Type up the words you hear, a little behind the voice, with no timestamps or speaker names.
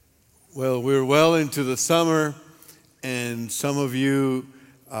Well, we're well into the summer, and some of you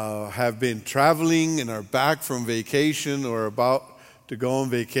have been traveling and are back from vacation or about to go on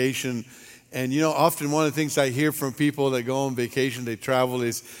vacation. And often one of the things I hear from people that go on vacation, they travel,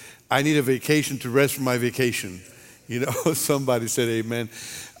 is, I need a vacation to rest from my vacation. Somebody said amen.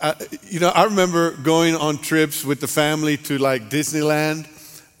 I remember going on trips with the family to like Disneyland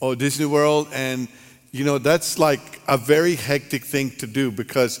or Disney World, and that's like a very hectic thing to do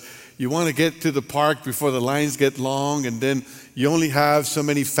because you want to get to the park before the lines get long, and then you only have so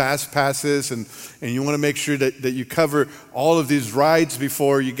many fast passes, and you want to make sure that you cover all of these rides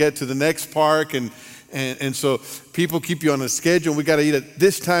before you get to the next park, and so people keep you on a schedule. We got to eat at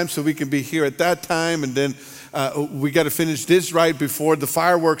this time so we can be here at that time, and then we got to finish this ride before the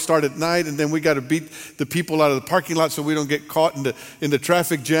fireworks start at night, and then we got to beat the people out of the parking lot so we don't get caught in the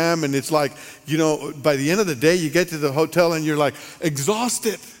traffic jam. And it's like, by the end of the day, you get to the hotel and you're like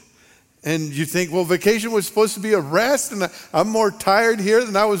exhausted. And you think, well, vacation was supposed to be a rest, and I'm more tired here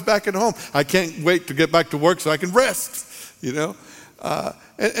than I was back at home. I can't wait to get back to work so I can rest, and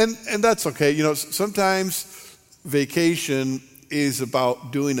that's okay. Sometimes vacation is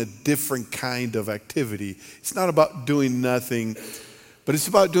about doing a different kind of activity. It's not about doing nothing, but it's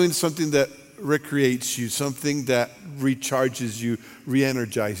about doing something that recreates you, something that recharges you,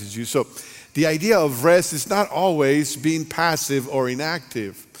 re-energizes you. So the idea of rest is not always being passive or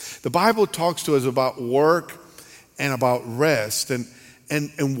inactive. The Bible talks to us about work and about rest,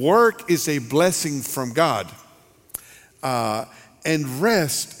 and work is a blessing from God, and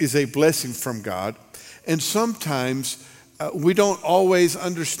rest is a blessing from God. And sometimes we don't always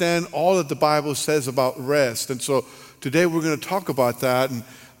understand all that the Bible says about rest, and so today we're going to talk about that, and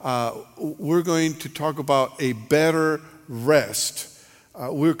we're going to talk about a better rest.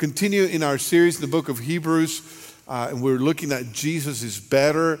 We're continuing in our series in the book of Hebrews. And we're looking at Jesus is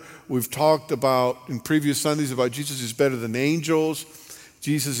better. We've talked about in previous Sundays about Jesus is better than angels.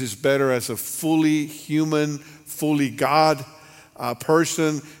 Jesus is better as a fully human, fully God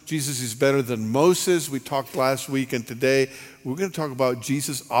person. Jesus is better than Moses. We talked last week, and today we're going to talk about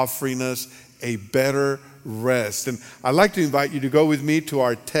Jesus offering us a better rest. And I'd like to invite you to go with me to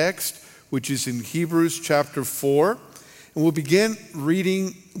our text, which is in Hebrews chapter 4. And we'll begin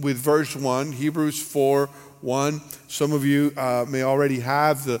reading with verse 1, Hebrews 4:1. Some of you may already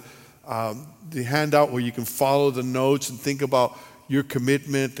have the handout where you can follow the notes and think about your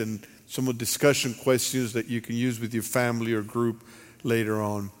commitment and some of the discussion questions that you can use with your family or group later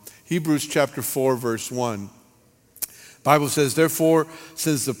on. Hebrews chapter 4, verse 1. Bible says, "Therefore,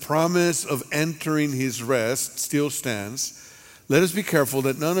 since the promise of entering his rest still stands, let us be careful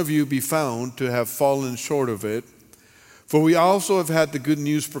that none of you be found to have fallen short of it. For we also have had the good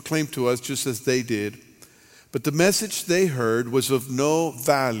news proclaimed to us just as they did. But the message they heard was of no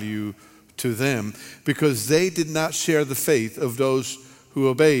value to them because they did not share the faith of those who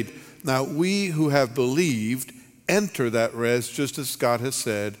obeyed. Now we who have believed enter that rest just as God has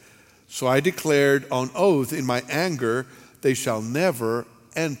said. So I declared on oath in my anger, they shall never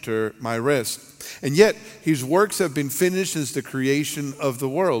enter my rest. And yet his works have been finished since the creation of the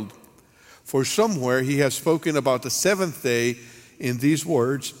world. For somewhere he has spoken about the seventh day in these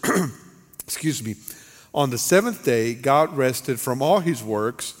words, excuse me, on the seventh day, God rested from all his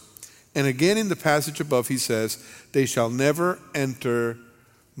works. And again in the passage above, he says, they shall never enter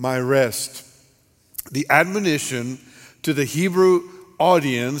my rest. The admonition to the Hebrew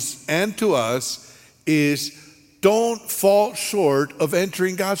audience and to us is don't fall short of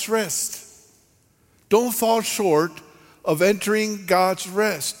entering God's rest. Don't fall short of entering God's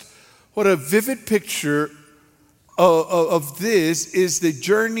rest. What a vivid picture of this is the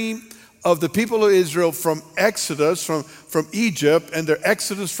journey of the people of Israel from Exodus, from Egypt, and their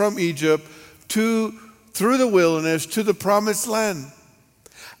exodus from Egypt through the wilderness to the promised land.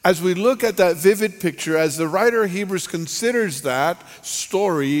 As we look at that vivid picture, as the writer of Hebrews considers that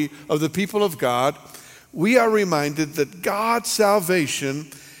story of the people of God, we are reminded that God's salvation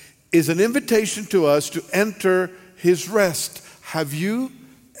is an invitation to us to enter his rest. Have you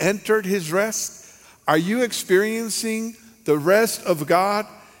entered his rest? Are you experiencing the rest of God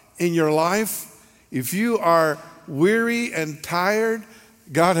in your life? If you are weary and tired,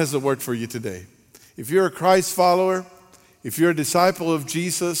 God has a word for you today. If you're a Christ follower, if you're a disciple of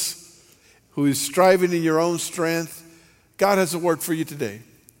Jesus who is striving in your own strength, God has a word for you today.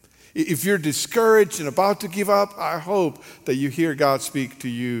 If you're discouraged and about to give up, I hope that you hear God speak to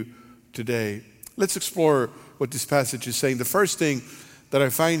you today. Let's explore what this passage is saying. The first thing that I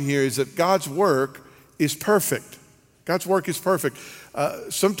find here is that God's work is perfect. God's work is perfect.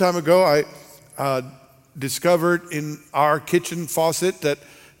 Some time ago, I discovered in our kitchen faucet that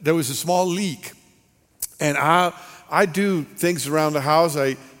there was a small leak. And I do things around the house.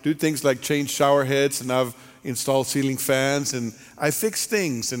 I do things like change shower heads, and I've installed ceiling fans, and I fix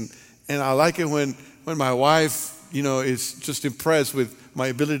things. And I like it when my wife, is just impressed with my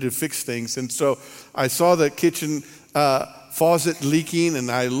ability to fix things. And so I saw the kitchen faucet leaking, and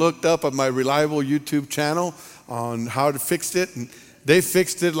I looked up at my reliable YouTube channel on how to fix it, and they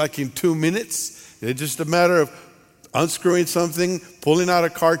fixed it like in 2 minutes. It's just a matter of unscrewing something, pulling out a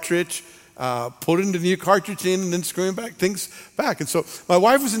cartridge, putting the new cartridge in, and then screwing things back. And so my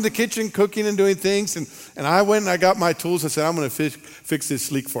wife was in the kitchen cooking and doing things, and I went and I got my tools. I said, I'm going to fix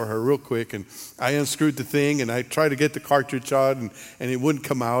this leak for her real quick. And I unscrewed the thing, and I tried to get the cartridge out, and it wouldn't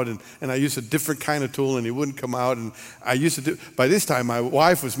come out. And I used a different kind of tool, and it wouldn't come out. And by this time, my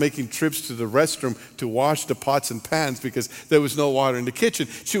wife was making trips to the restroom to wash the pots and pans because there was no water in the kitchen.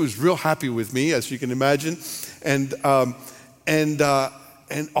 She was real happy with me, as you can imagine. And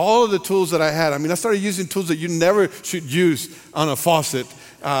all of the tools that I had, I started using tools that you never should use on a faucet.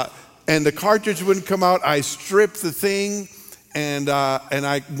 And the cartridge wouldn't come out. I stripped the thing, and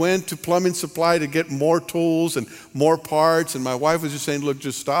I went to Plumbing Supply to get more tools and more parts. And my wife was just saying, look,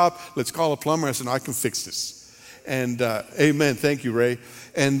 just stop. Let's call a plumber. I said, no, I can fix this. And amen. Thank you, Ray.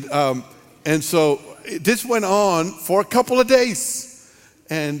 And so this went on for a couple of days.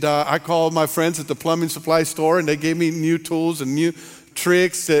 And I called my friends at the Plumbing Supply store, and they gave me new tools and new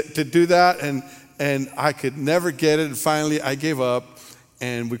tricks to do that, and I could never get it. And finally, I gave up,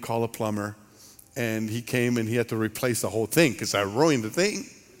 and we called a plumber, and he came, and he had to replace the whole thing because I ruined the thing.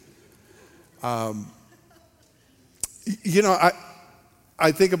 I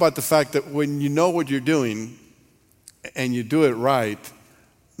think about the fact that when you know what you're doing and you do it right,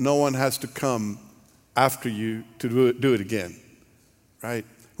 no one has to come after you to do it again, right?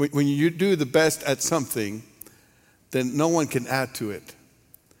 When you do the best at something, then no one can add to it.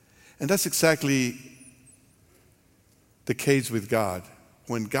 And that's exactly the case with God.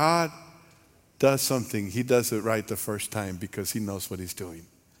 When God does something, he does it right the first time because he knows what he's doing.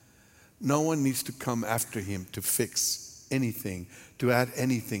 No one needs to come after him to fix anything, to add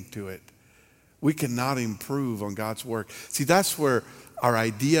anything to it. We cannot improve on God's work. See, that's where our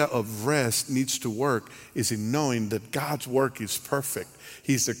idea of rest needs to work, is in knowing that God's work is perfect.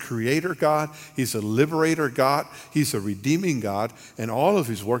 He's a creator God. He's a liberator God. He's a redeeming God. And all of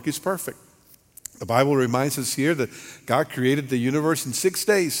his work is perfect. The Bible reminds us here that God created the universe in 6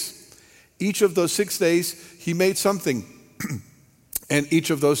 days. Each of those 6 days, he made something. And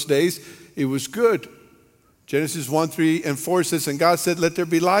each of those days, it was good. Genesis 1, 3, and 4 says, and God said, let there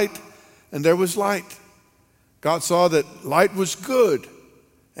be light. And there was light. God saw that light was good.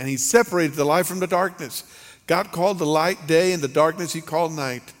 And he separated the light from the darkness. God called the light day, and the darkness he called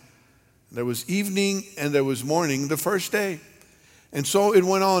night. There was evening and there was morning the first day. And so it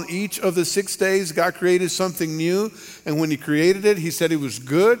went on. Each of the 6 days, God created something new. And when he created it, he said it was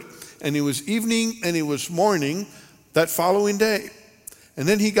good. And it was evening and it was morning that following day. And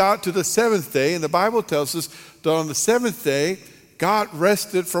then he got to the seventh day. And the Bible tells us that on the seventh day, God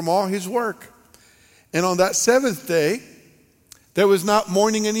rested from all his work. And on that seventh day, there was not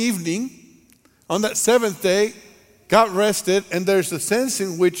morning and evening. On that seventh day, God rested, and there's a sense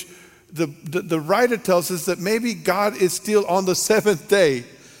in which the writer tells us that maybe God is still on the seventh day,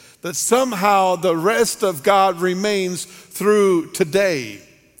 that somehow the rest of God remains through today.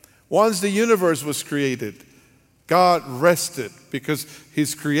 Once the universe was created, God rested because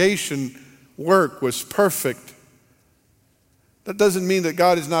his creation work was perfect. That doesn't mean that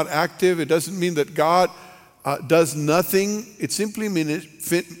God is not active. It doesn't mean that God does nothing. It simply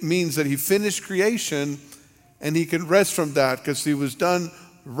means that he finished creation and he can rest from that because he was done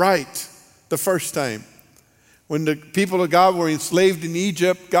right the first time. When the people of God were enslaved in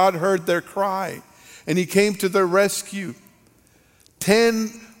Egypt, God heard their cry and he came to their rescue. 10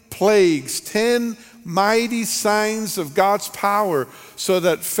 plagues, 10 mighty signs of God's power so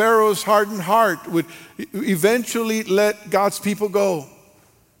that Pharaoh's hardened heart would eventually let God's people go.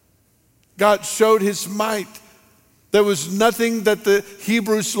 God showed his might. There was nothing that the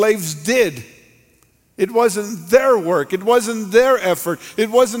Hebrew slaves did. It wasn't their work. It wasn't their effort. It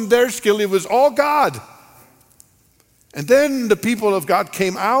wasn't their skill. It was all God. And then the people of God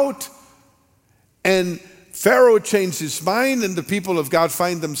came out, and Pharaoh changed his mind, and the people of God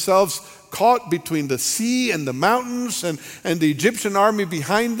find themselves caught between the sea and the mountains and the Egyptian army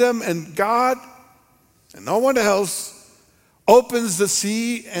behind them, and God and no one else opens the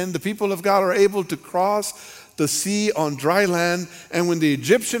sea, and the people of God are able to cross the sea on dry land. And when the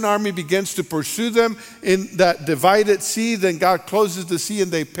Egyptian army begins to pursue them in that divided sea, then God closes the sea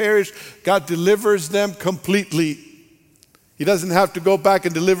and they perish. God delivers them completely. He doesn't have to go back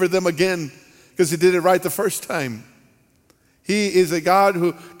and deliver them again because he did it right the first time. He is a God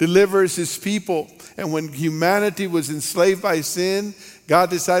who delivers his people. And when humanity was enslaved by sin,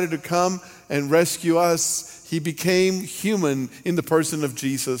 God decided to come and rescue us. He became human in the person of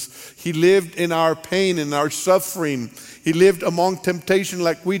Jesus. He lived in our pain and our suffering. He lived among temptation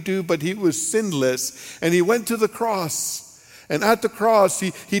like we do, but he was sinless. And he went to the cross. And at the cross,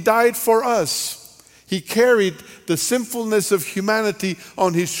 he died for us. He carried the sinfulness of humanity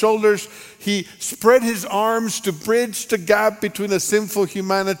on his shoulders. He spread his arms to bridge the gap between a sinful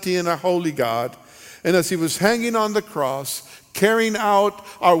humanity and a holy God. And as he was hanging on the cross, carrying out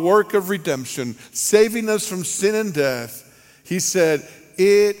our work of redemption, saving us from sin and death, he said,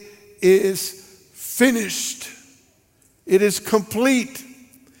 "It is finished. It is complete.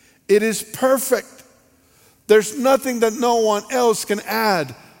 It is perfect." There's nothing that no one else can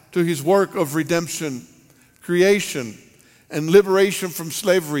add to his work of redemption, creation, and liberation from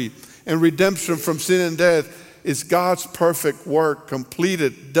slavery, and redemption from sin and death is God's perfect work,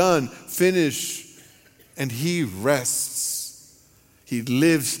 completed, done, finished, and he rests. He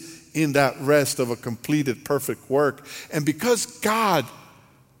lives in that rest of a completed, perfect work. And because God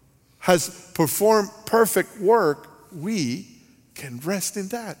has performed perfect work, we can rest in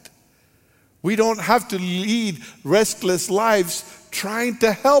that. We don't have to lead restless lives trying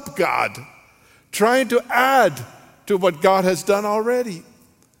to help God, trying to add to what God has done already.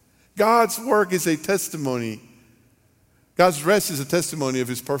 God's work is a testimony. God's rest is a testimony of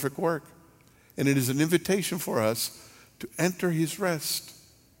his perfect work. And it is an invitation for us to enter his rest.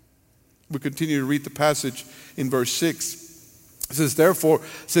 We continue to read the passage in verse 6. It says, "Therefore,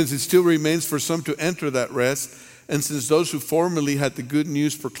 since it still remains for some to enter that rest, and since those who formerly had the good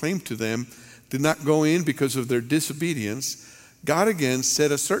news proclaimed to them did not go in because of their disobedience, God again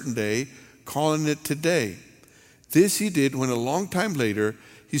set a certain day, calling it today. This he did when a long time later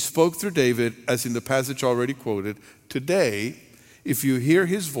he spoke through David, as in the passage already quoted, 'Today, if you hear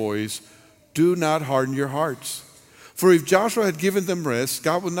his voice, do not harden your hearts.' For if Joshua had given them rest,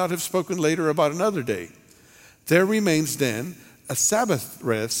 God would not have spoken later about another day. There remains then a Sabbath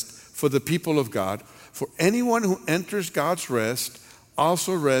rest for the people of God. For anyone who enters God's rest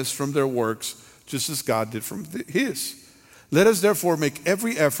also rests from their works, just as God did from his. Let us therefore make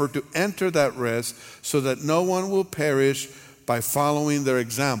every effort to enter that rest, so that no one will perish by following their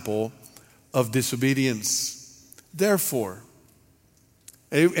example of disobedience." Therefore.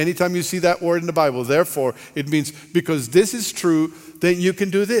 Anytime you see that word in the Bible, therefore, it means because this is true, then you can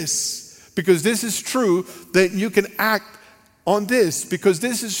do this. Because this is true, then you can act on this. Because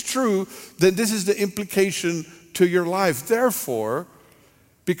this is true, then this is the implication to your life. Therefore,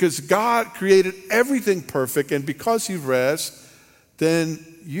 because God created everything perfect, and because he rests, then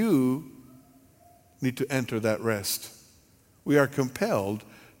you need to enter that rest. We are compelled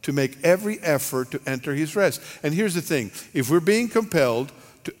to make every effort to enter his rest. And here's the thing. If we're being compelled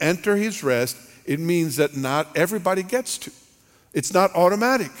to enter his rest, it means that not everybody gets to. It's not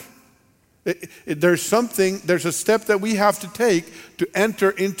automatic. There's a step that we have to take to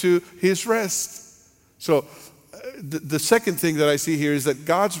enter into his rest. So the second thing that I see here is that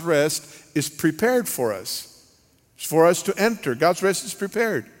God's rest is prepared for us. It's for us to enter. God's rest is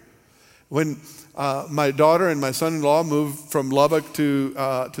prepared. When my daughter and my son-in-law moved from Lubbock to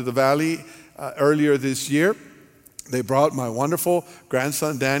the Valley earlier this year, they brought my wonderful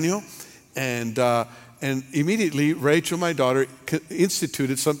grandson Daniel, and immediately Rachel, my daughter,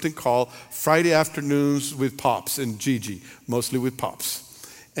 instituted something called Friday afternoons with Pops and Gigi, mostly with Pops.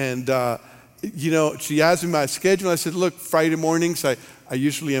 And she asked me my schedule. I said, look, Friday mornings, I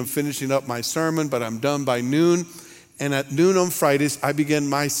usually am finishing up my sermon, but I'm done by noon. And at noon on Fridays, I begin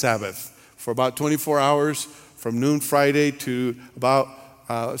my Sabbath for about 24 hours from noon Friday to about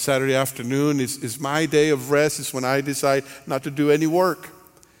Saturday afternoon is my day of rest. It's when I decide not to do any work.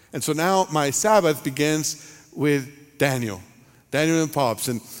 And so now my Sabbath begins with Daniel and Pops.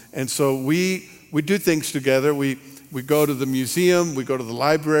 And so we do things together. We go to the museum, we go to the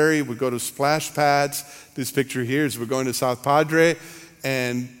library, we go to splash pads. This picture here is we're going to South Padre,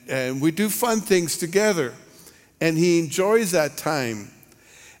 and we do fun things together. And he enjoys that time.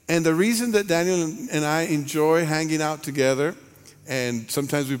 And the reason that Daniel and I enjoy hanging out together, and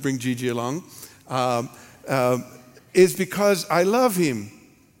sometimes we bring Gigi along, is because I love him.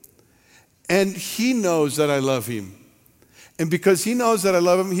 And he knows that I love him. And because he knows that I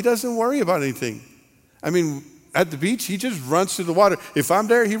love him, he doesn't worry about anything. I mean, at the beach, he just runs to the water. If I'm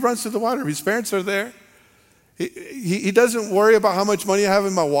there, he runs to the water. His parents are there. He doesn't worry about how much money I have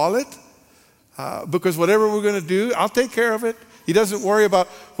in my wallet, because whatever we're going to do, I'll take care of it. He doesn't worry about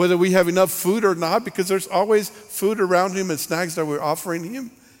whether we have enough food or not, because there's always food around him and snacks that we're offering him.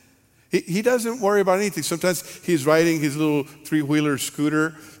 He doesn't worry about anything. Sometimes he's riding his little three-wheeler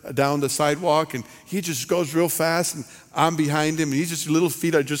scooter down the sidewalk, and he just goes real fast, and I'm behind him, and he's just little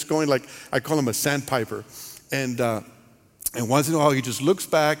feet are just going like, I call him a sandpiper. And once in a while, he just looks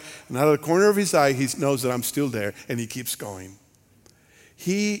back, and out of the corner of his eye, he knows that I'm still there, and he keeps going.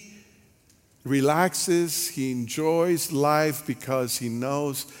 He relaxes, he enjoys life because he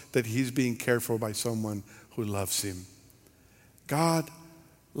knows that he's being cared for by someone who loves him. God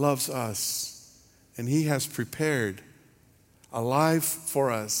loves us, and he has prepared a life for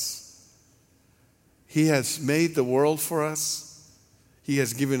us. He has made the world for us. He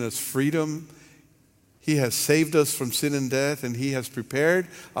has given us freedom. He has saved us from sin and death, and he has prepared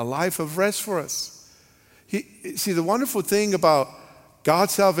a life of rest for us. See, the wonderful thing about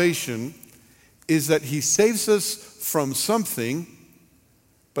God's salvation is that he saves us from something,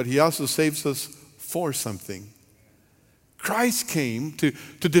 but he also saves us for something. Christ came to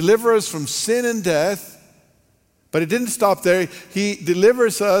deliver us from sin and death, but it didn't stop there. He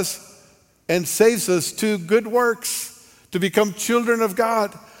delivers us and saves us to good works, to become children of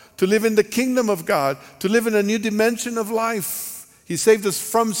God, to live in the kingdom of God, to live in a new dimension of life. He saved us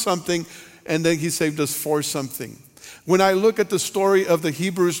from something, and then he saved us for something. When I look at the story of the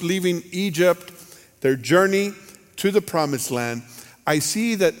Hebrews leaving Egypt, their journey to the promised land, I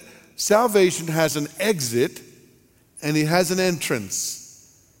see that salvation has an exit and it has an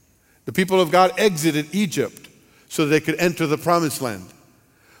entrance. The people of God exited Egypt so that they could enter the promised land.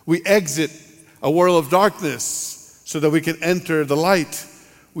 We exit a world of darkness so that we can enter the light.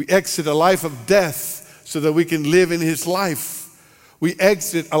 We exit a life of death so that we can live in his life. We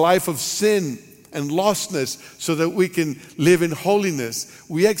exit a life of sin and lostness so that we can live in holiness.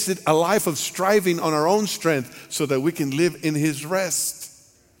 We exit a life of striving on our own strength so that we can live in his rest.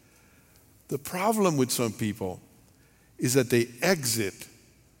 The problem with some people is that they exit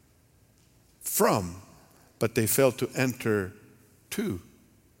from, but they fail to enter to.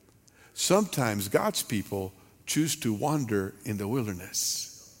 Sometimes God's people choose to wander in the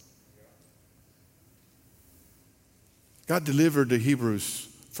wilderness. God delivered the Hebrews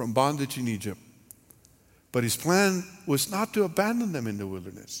from bondage in Egypt, but his plan was not to abandon them in the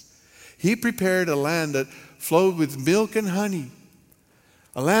wilderness. He prepared a land that flowed with milk and honey,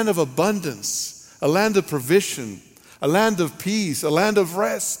 a land of abundance, a land of provision, a land of peace, a land of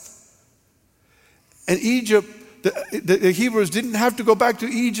rest. And Egypt, the Hebrews didn't have to go back to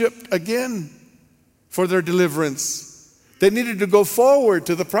Egypt again for their deliverance. They needed to go forward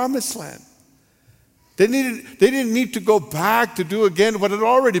to the promised land. They didn't need to go back to do again what had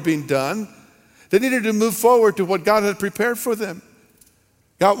already been done. They needed to move forward to what God had prepared for them.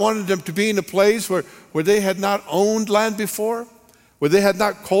 God wanted them to be in a place where they had not owned land before, where they had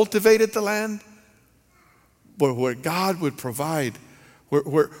not cultivated the land, but where God would provide,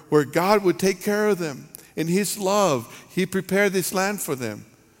 where God would take care of them. In his love, he prepared this land for them.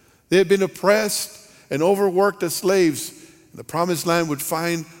 They had been oppressed and overworked as slaves. The promised land would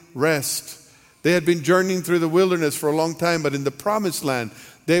find rest. They had been journeying through the wilderness for a long time, but in the promised land,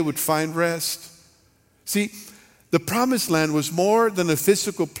 they would find rest. See, the promised land was more than a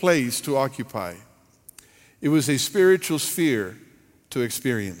physical place to occupy. It was a spiritual sphere to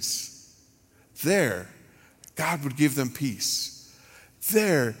experience. There, God would give them peace.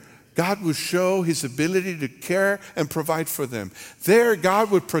 There, God would show his ability to care and provide for them. There,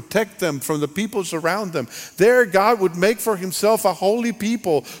 God would protect them from the peoples around them. There, God would make for himself a holy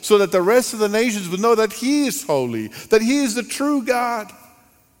people so that the rest of the nations would know that he is holy, that he is the true God.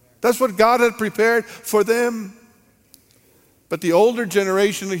 That's what God had prepared for them. But the older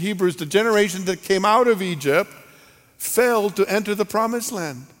generation of Hebrews, the generation that came out of Egypt, failed to enter the promised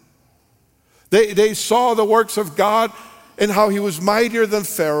land. They saw the works of God and how he was mightier than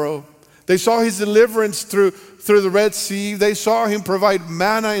Pharaoh. They saw his deliverance through the Red Sea. They saw him provide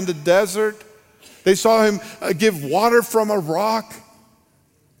manna in the desert. They saw him give water from a rock.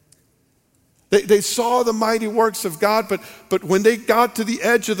 They saw the mighty works of God, but when they got to the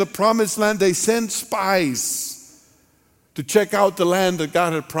edge of the promised land, they sent spies to check out the land that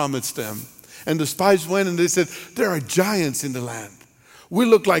God had promised them. And the spies went and they said, there are giants in the land. We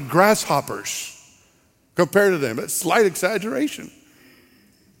look like grasshoppers compared to them. That's slight exaggeration.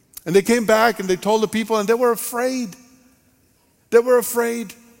 And they came back and they told the people, and they were afraid. They were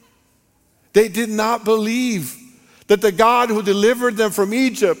afraid. They did not believe that the God who delivered them from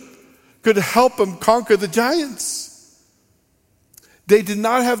Egypt could help them conquer the giants. They did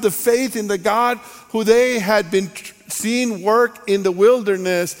not have the faith in the God who they had been seeing work in the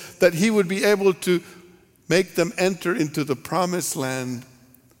wilderness, that he would be able to make them enter into the promised land.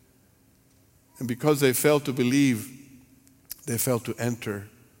 And because they failed to believe, they failed to enter.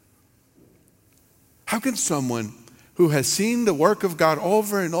 How can someone who has seen the work of God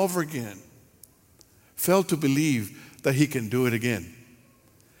over and over again fail to believe that he can do it again?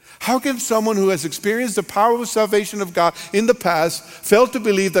 How can someone who has experienced the power of salvation of God in the past fail to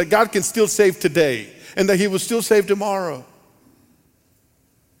believe that God can still save today and that he will still save tomorrow?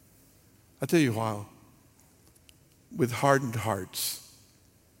 I'll tell you why. With hardened hearts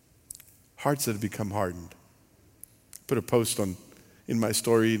that have become hardened. I put a post in my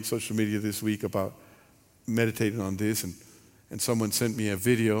story in social media this week about meditating on this, and someone sent me a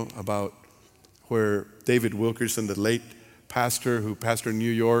video about where David Wilkerson, the late pastor who pastored in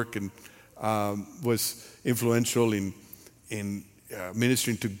New York and was influential in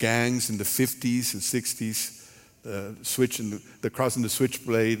ministering to gangs in the 50s and 60s, the crossing the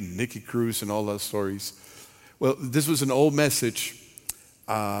switchblade, and Nicky Cruz and all those stories. Well, this was an old message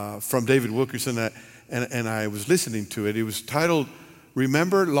from David Wilkerson, and I was listening to it. It was titled,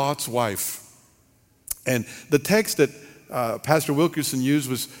 "Remember Lot's Wife." And the text that Pastor Wilkerson used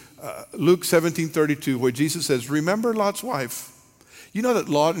was Luke 17:32, where Jesus says, "Remember Lot's wife." You know that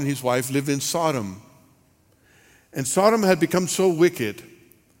Lot and his wife lived in Sodom. And Sodom had become so wicked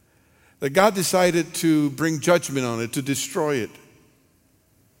that God decided to bring judgment on it, to destroy it.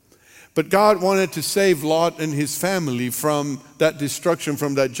 But God wanted to save Lot and his family from that destruction,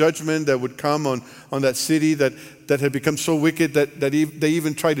 from that judgment that would come on that city that had become so wicked that they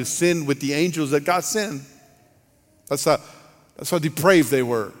even tried to sin with the angels that God sent. That's how depraved they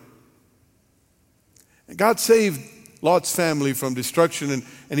were. And God saved Lot's family from destruction,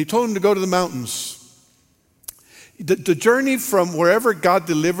 and he told him to go to the mountains. The journey from wherever God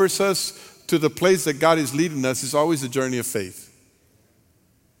delivers us to the place that God is leading us is always a journey of faith.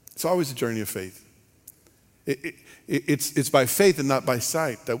 It's always a journey of faith. It's by faith and not by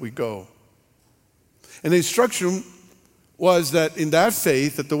sight that we go. And the instruction was that in that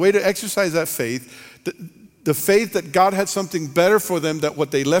faith, that the way to exercise that faith, the faith that God had something better for them than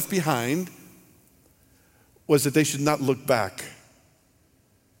what they left behind, was that they should not look back.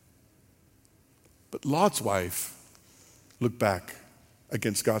 But Lot's wife looked back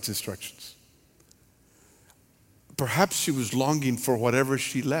against God's instructions. Perhaps she was longing for whatever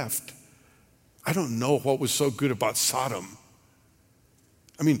she left. I don't know what was so good about Sodom.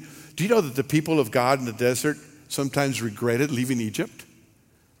 I mean, do you know that the people of God in the desert sometimes regretted leaving Egypt?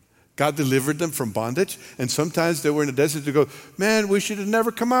 God delivered them from bondage, and sometimes they were in the desert to go, "Man, we should have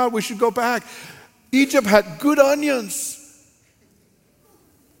never come out. We should go back." Egypt had good onions.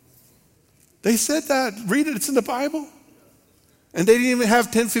 They said that. Read it. It's in the Bible. And they didn't even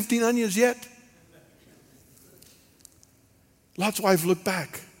have 10, 15 onions yet. Lot's wife looked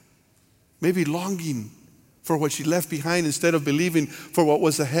back, maybe longing for what she left behind instead of believing for what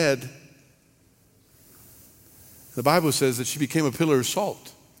was ahead. The Bible says that she became a pillar of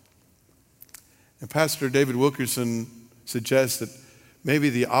salt. And Pastor David Wilkerson suggests that maybe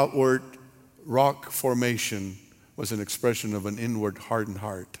the outward rock formation was an expression of an inward hardened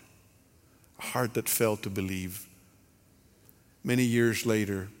heart, a heart that failed to believe. Many years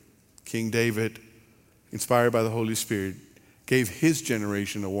later, King David, inspired by the Holy Spirit, gave his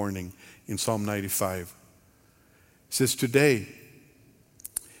generation a warning in Psalm 95. It says, "Today,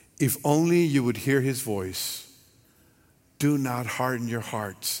 if only you would hear his voice, do not harden your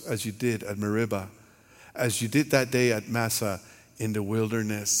hearts as you did at Meribah, as you did that day at Massah in the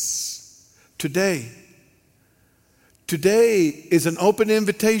wilderness." Today is an open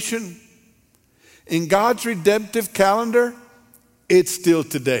invitation. In God's redemptive calendar, it's still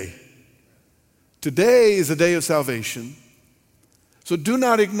today. Today is a day of salvation. So do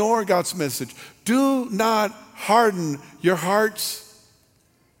not ignore God's message. Do not harden your hearts.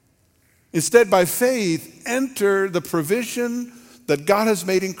 Instead, by faith, enter the provision that God has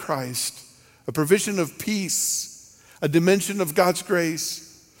made in Christ, a provision of peace, a dimension of God's grace.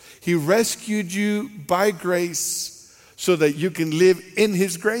 He rescued you by grace so that you can live in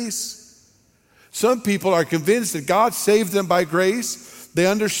his grace. Some people are convinced that God saved them by grace. They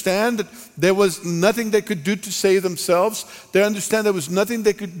understand that there was nothing they could do to save themselves. They understand there was nothing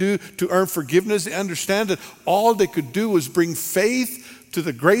they could do to earn forgiveness. They understand that all they could do was bring faith to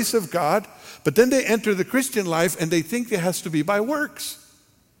the grace of God. But then they enter the Christian life and they think it has to be by works.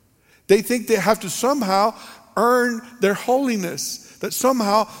 They think they have to somehow earn their holiness, that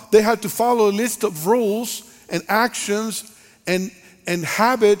somehow they have to follow a list of rules and actions and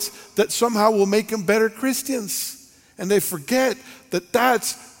habits that somehow will make them better Christians. And they forget that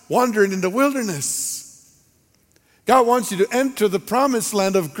that's wandering in the wilderness. God wants you to enter the promised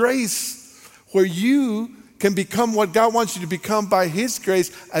land of grace where you can become what God wants you to become by His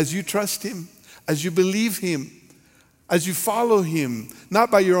grace as you trust Him, as you believe Him, as you follow Him,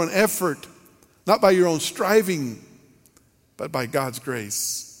 not by your own effort, not by your own striving, but by God's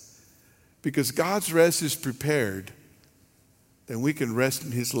grace. Because God's rest is prepared, then we can rest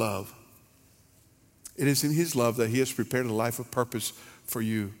in His love. It is in His love that He has prepared a life of purpose for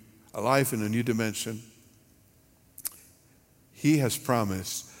you, a life in a new dimension. He has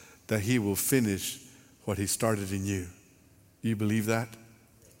promised that He will finish what He started in you. Do you believe that?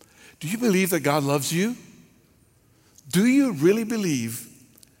 Do you believe that God loves you? Do you really believe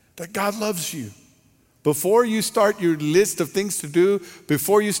that God loves you? Before you start your list of things to do,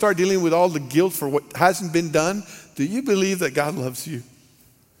 before you start dealing with all the guilt for what hasn't been done, do you believe that God loves you?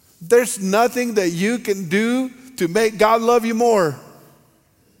 There's nothing that you can do to make God love you more.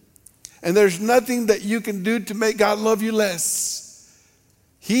 And there's nothing that you can do to make God love you less.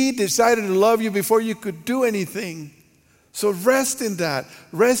 He decided to love you before you could do anything. So rest in that.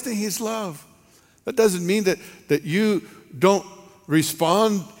 Rest in His love. That doesn't mean that you don't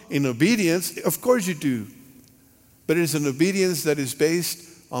respond in obedience. Of course you do. But it is an obedience that is based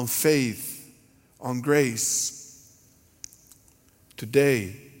on faith, on grace.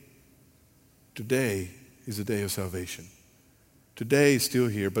 Today is the day of salvation. Today is still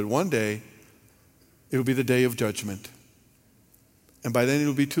here, but one day it will be the day of judgment. And by then it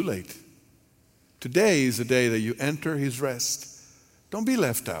will be too late. Today is the day that you enter His rest. Don't be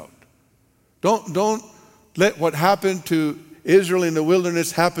left out. Don't let what happened to Israel in the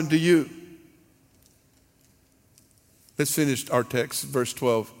wilderness happen to you. Let's finish our text, verse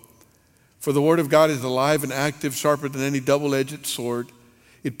 12. For the word of God is alive and active, sharper than any double-edged sword.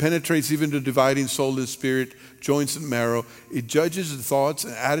 It penetrates even to dividing soul and spirit, joints and marrow. It judges the thoughts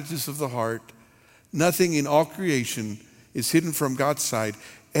and attitudes of the heart. Nothing in all creation is hidden from God's sight.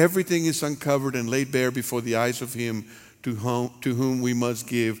 Everything is uncovered and laid bare before the eyes of Him to whom we must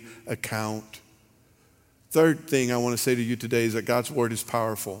give account. Third thing I want to say to you today is that God's word is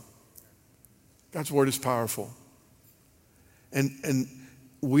powerful. God's word is powerful. And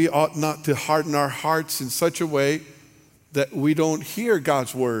we ought not to harden our hearts in such a way that we don't hear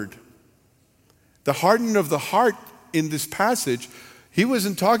God's word. The hardening of the heart in this passage, He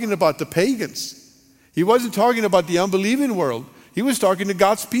wasn't talking about the pagans. He wasn't talking about the unbelieving world. He was talking to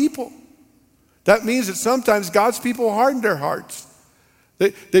God's people. That means that sometimes God's people harden their hearts.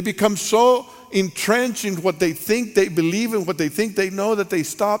 They become so entrenched in what they think they believe and what they think they know that they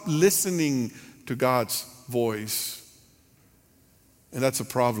stop listening to God's voice. And that's a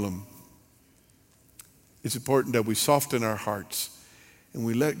problem. It's important that we soften our hearts and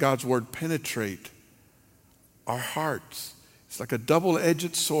we let God's word penetrate our hearts. It's like a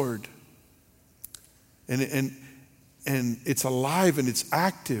double-edged sword. And it's alive and it's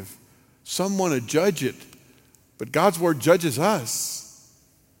active. Some want to judge it, but God's word judges us.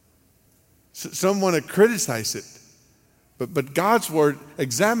 Some want to criticize it, but God's word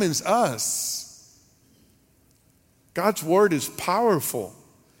examines us. God's word is powerful.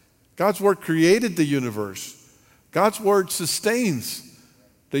 God's word created the universe. God's word sustains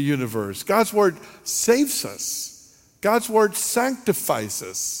the universe. God's word saves us. God's word sanctifies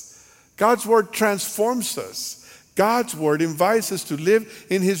us. God's word transforms us. God's word invites us to live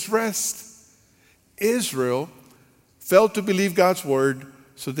in His rest. Israel failed to believe God's word,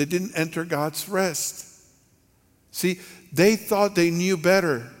 so they didn't enter God's rest. See, they thought they knew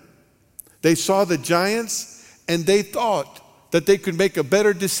better. They saw the giants and they thought that they could make a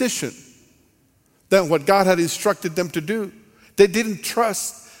better decision than what God had instructed them to do. They didn't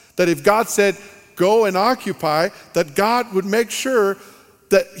trust that if God said, go and occupy, that God would make sure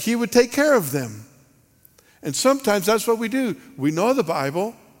that He would take care of them. And sometimes that's what we do. We know the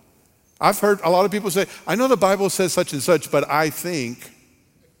Bible. I've heard a lot of people say, I know the Bible says such and such, but I think.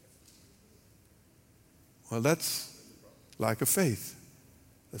 Well, that's lack of faith.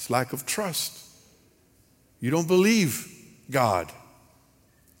 That's lack of trust. You don't believe God.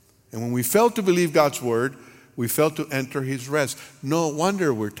 And when we fail to believe God's word, we fail to enter His rest. No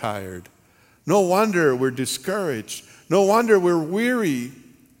wonder we're tired. No wonder we're discouraged. No wonder we're weary.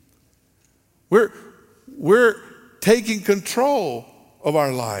 We're taking control of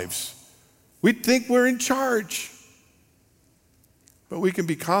our lives. We think we're in charge. But we can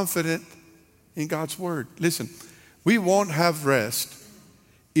be confident in God's word. Listen, we won't have rest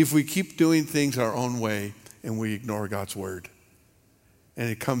if we keep doing things our own way and we ignore God's word. And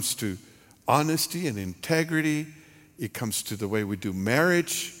it comes to honesty and integrity. It comes to the way we do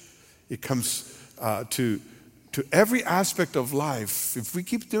marriage. It comes to every aspect of life. If we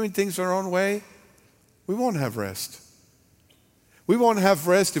keep doing things our own way, we won't have rest. We won't have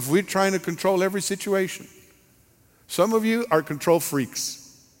rest if we're trying to control every situation. Some of you are control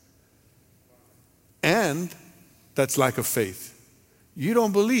freaks. And that's lack of faith. You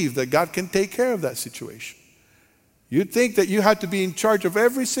don't believe that God can take care of that situation. You think that you have to be in charge of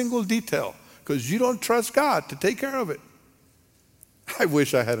every single detail because you don't trust God to take care of it. I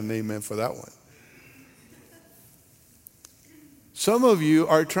wish I had an amen for that one. Some of you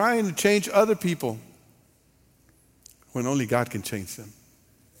are trying to change other people when only God can change them.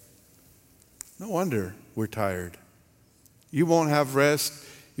 No wonder we're tired. You won't have rest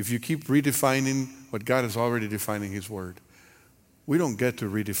if you keep redefining what God is already defining in His Word. We don't get to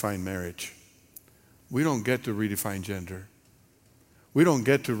redefine marriage. We don't get to redefine gender. We don't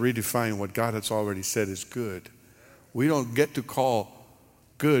get to redefine what God has already said is good. We don't get to call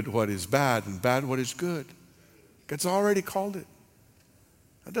good what is bad and bad what is good. God's already called it.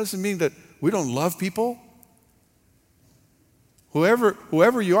 That doesn't mean that we don't love people.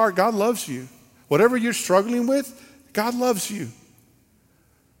 Whoever you are, God loves you. Whatever you're struggling with, God loves you.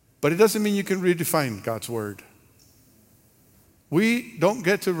 But it doesn't mean you can redefine God's word. We don't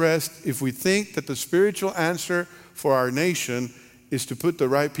get to rest if we think that the spiritual answer for our nation is to put the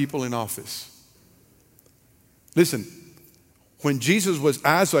right people in office. Listen, when Jesus was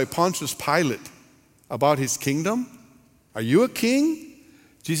asked by Pontius Pilate about his kingdom, are you a king?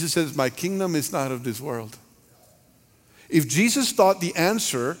 Jesus says, my kingdom is not of this world. If Jesus thought the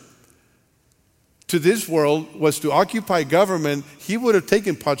answer to this world was to occupy government, he would have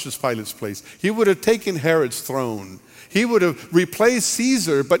taken Pontius Pilate's place. He would have taken Herod's throne. He would have replaced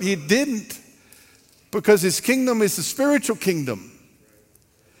Caesar, but he didn't, because his kingdom is the spiritual kingdom.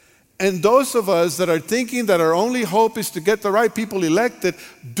 And those of us that are thinking that our only hope is to get the right people elected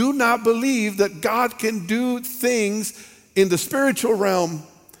do not believe that God can do things in the spiritual realm.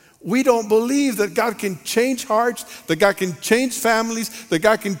 We don't believe that God can change hearts, that God can change families, that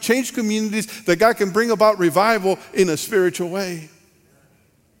God can change communities, that God can bring about revival in a spiritual way.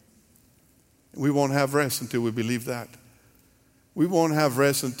 We won't have rest until we believe that. We won't have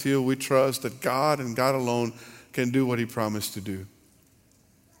rest until we trust that God and God alone can do what He promised to do.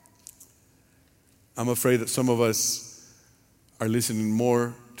 I'm afraid that some of us are listening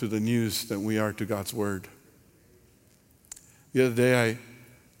more to the news than we are to God's word. The other day, a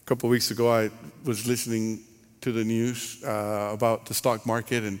couple of weeks ago, I was listening to the news about the stock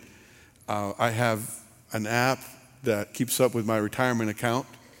market, and I have an app that keeps up with my retirement account.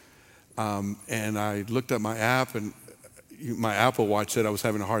 And I looked at my app, and my Apple Watch said I was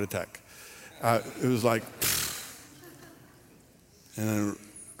having a heart attack. It was like, and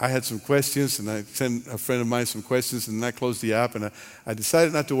I had some questions, and I sent a friend of mine some questions, and then I closed the app, and I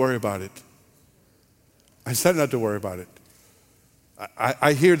decided not to worry about it. I decided not to worry about it.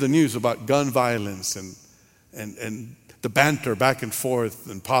 I hear the news about gun violence and the banter back and forth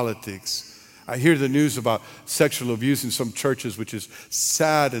in politics. I hear the news about sexual abuse in some churches, which is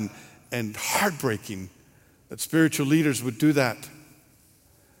sad and heartbreaking that spiritual leaders would do that.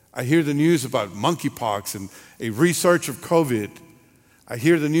 I hear the news about monkeypox and a research of COVID. I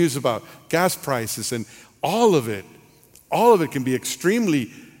hear the news about gas prices, and all of it can be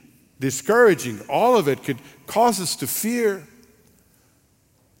extremely discouraging. All of it could cause us to fear.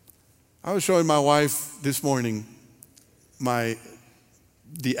 I was showing my wife this morning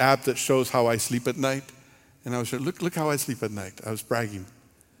the app that shows how I sleep at night, and I was saying, look how I sleep at night. I was bragging.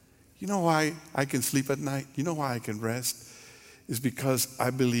 You know why I can sleep at night? You know why I can rest? Is because I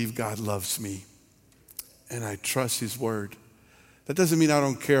believe God loves me, and I trust His word. That doesn't mean I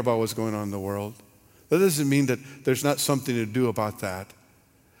don't care about what's going on in the world. That doesn't mean that there's not something to do about that.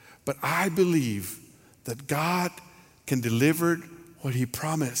 But I believe that God can deliver what He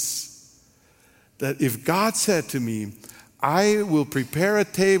promised. That if God said to me, I will prepare a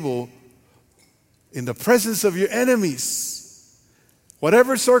table in the presence of your enemies,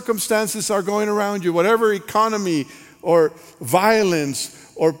 whatever circumstances are going around you, whatever economy or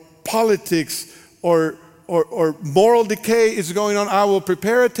violence or politics or moral decay is going on, I will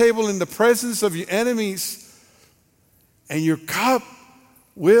prepare a table in the presence of your enemies, and your cup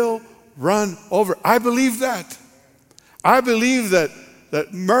will run over. I believe that. I believe that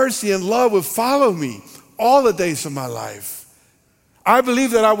mercy and love will follow me all the days of my life. I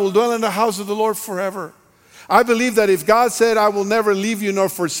believe that I will dwell in the house of the Lord forever. I believe that if God said, I will never leave you nor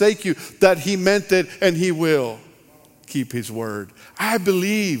forsake you, that He meant it, and He will keep His word. I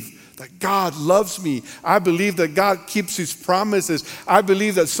believe that God loves me. I believe that God keeps His promises. I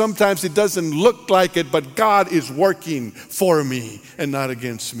believe that sometimes it doesn't look like it, but God is working for me and not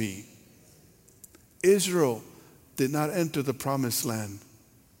against me. Israel did not enter the promised land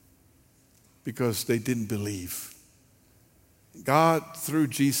because they didn't believe. God, through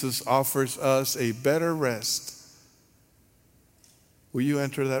Jesus, offers us a better rest Will you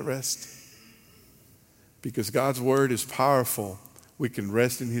enter that rest? Because God's word is powerful. We can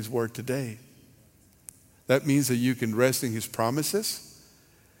rest in his word today. That means that you can rest in his promises.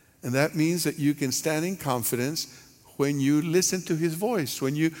 And that means that you can stand in confidence when you listen to his voice.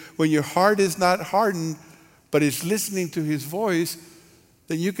 When your heart is not hardened, but is listening to his voice,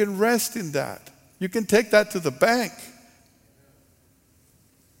 then you can rest in that. You can take that to the bank.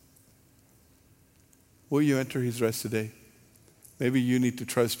 Will you enter his rest today? Maybe you need to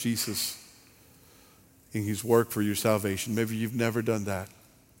trust Jesus in his work for your salvation. Maybe you've never done that.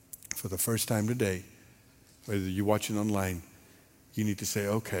 For the first time today, whether you're watching online, you need to say,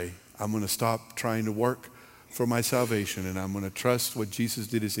 okay, I'm going to stop trying to work for my salvation, and I'm going to trust what Jesus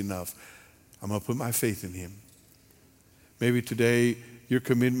did is enough. I'm going to put my faith in him. Maybe today your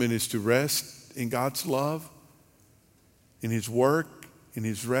commitment is to rest in God's love, in his work, in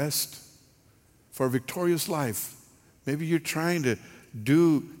his rest, for a victorious life. Maybe you're trying to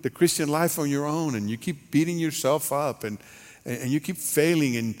do the Christian life on your own, and you keep beating yourself up, and you keep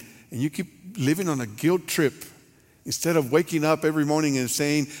failing, and you keep living on a guilt trip instead of waking up every morning and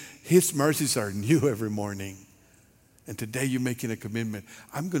saying, his mercies are new every morning. And today you're making a commitment.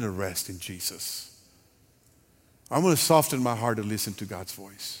 I'm going to rest in Jesus. I'm going to soften my heart to listen to God's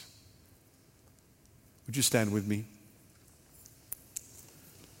voice. Would you stand with me?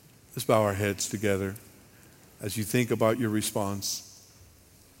 Let's bow our heads together as you think about your response.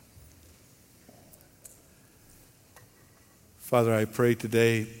 Father, I pray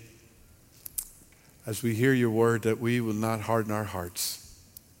today, as we hear your word, that we will not harden our hearts.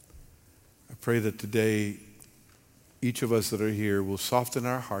 I pray that today, each of us that are here will soften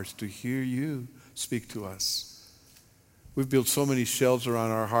our hearts to hear you speak to us. We've built so many shells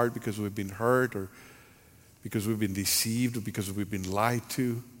around our heart because we've been hurt, or because we've been deceived, or because we've been lied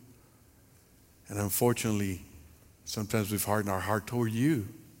to. And unfortunately, sometimes we've hardened our heart toward you,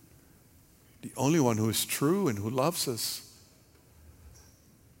 the only one who is true and who loves us.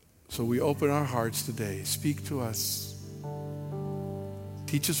 So we open our hearts today. Speak to us.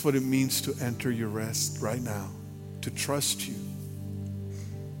 Teach us what it means to enter your rest right now, to trust you.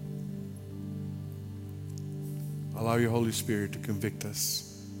 Allow your Holy Spirit to convict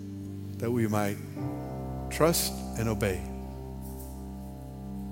us that we might trust and obey.